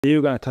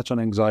You're going to touch on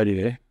anxiety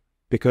there,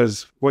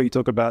 because what you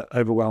talk about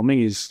overwhelming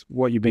is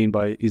what you mean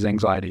by is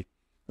anxiety,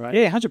 right?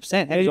 Yeah,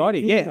 100%. Anxiety.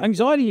 Yeah,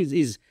 anxiety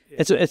is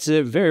it's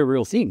a very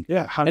real thing.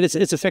 Yeah, and it's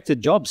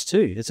affected jobs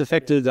too. It's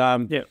affected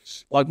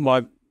like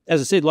my,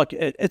 as I said, like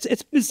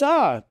it's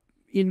bizarre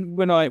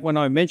when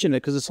I mention it,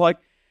 because it's like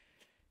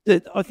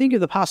I think of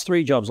the past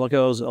 3 jobs. Like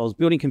I was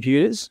building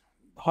computers,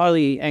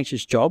 highly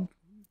anxious job,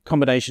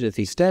 combination of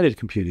things. Standard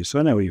computers. So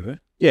I know where you were.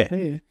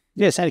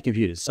 Yeah, standard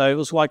computers. So it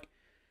was like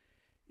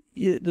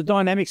the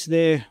dynamics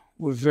there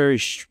were very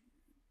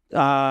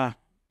good,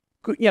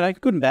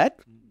 good and bad.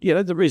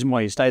 The reason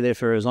why you stay there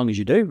for as long as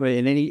you do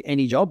in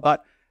any job,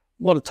 but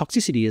a lot of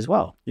toxicity as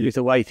well with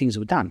the way things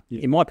were done,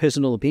 in my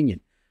personal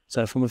opinion.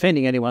 So if I'm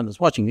offending anyone that's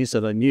watching this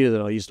that I knew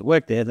that I used to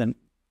work there, then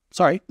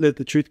sorry. Let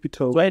the truth be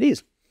told. That's the way it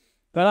is.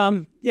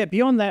 But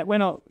beyond that,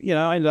 when I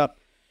ended up,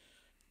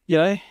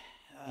 I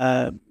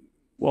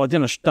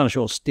done a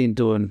short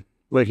stint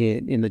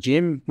working in the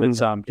gym, but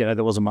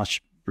there wasn't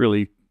much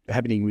really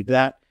happening with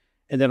that.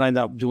 And then I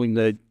ended up doing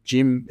the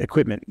gym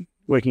equipment,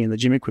 working in the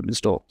gym equipment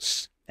store.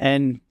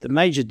 And the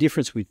major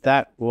difference with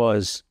that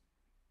was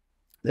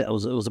that it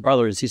was a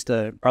brother and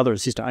sister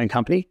owned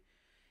company,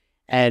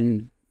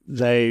 and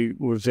they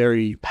were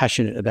very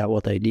passionate about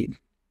what they did,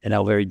 and they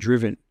were very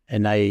driven,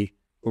 and they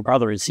were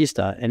brother and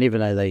sister. And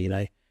even though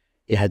they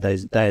had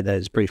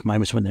those brief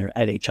moments when they're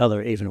at each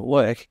other, even at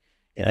work,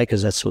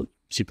 because that's what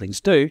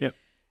siblings do. Yep.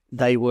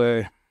 They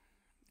were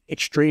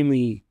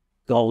extremely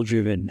goal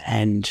driven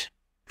and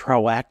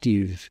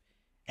proactive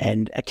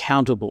and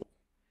accountable,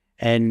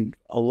 and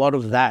a lot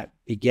of that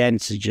began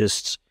to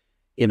just,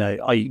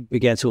 I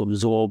began to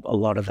absorb a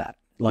lot of that,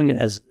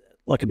 as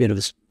like a bit of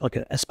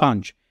a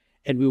sponge.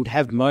 And we would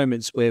have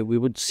moments where we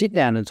would sit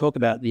down and talk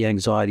about the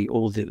anxiety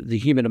or the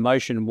human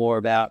emotion, more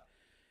about,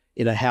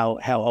 how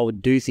I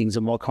would do things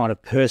and what kind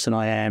of person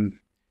I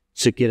am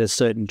to get a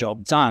certain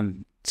job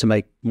done to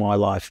make my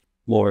life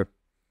more,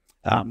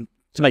 to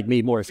make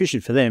me more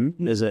efficient for them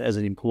as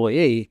an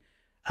employee,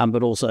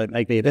 but also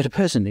make me a better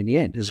person in the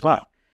end as well.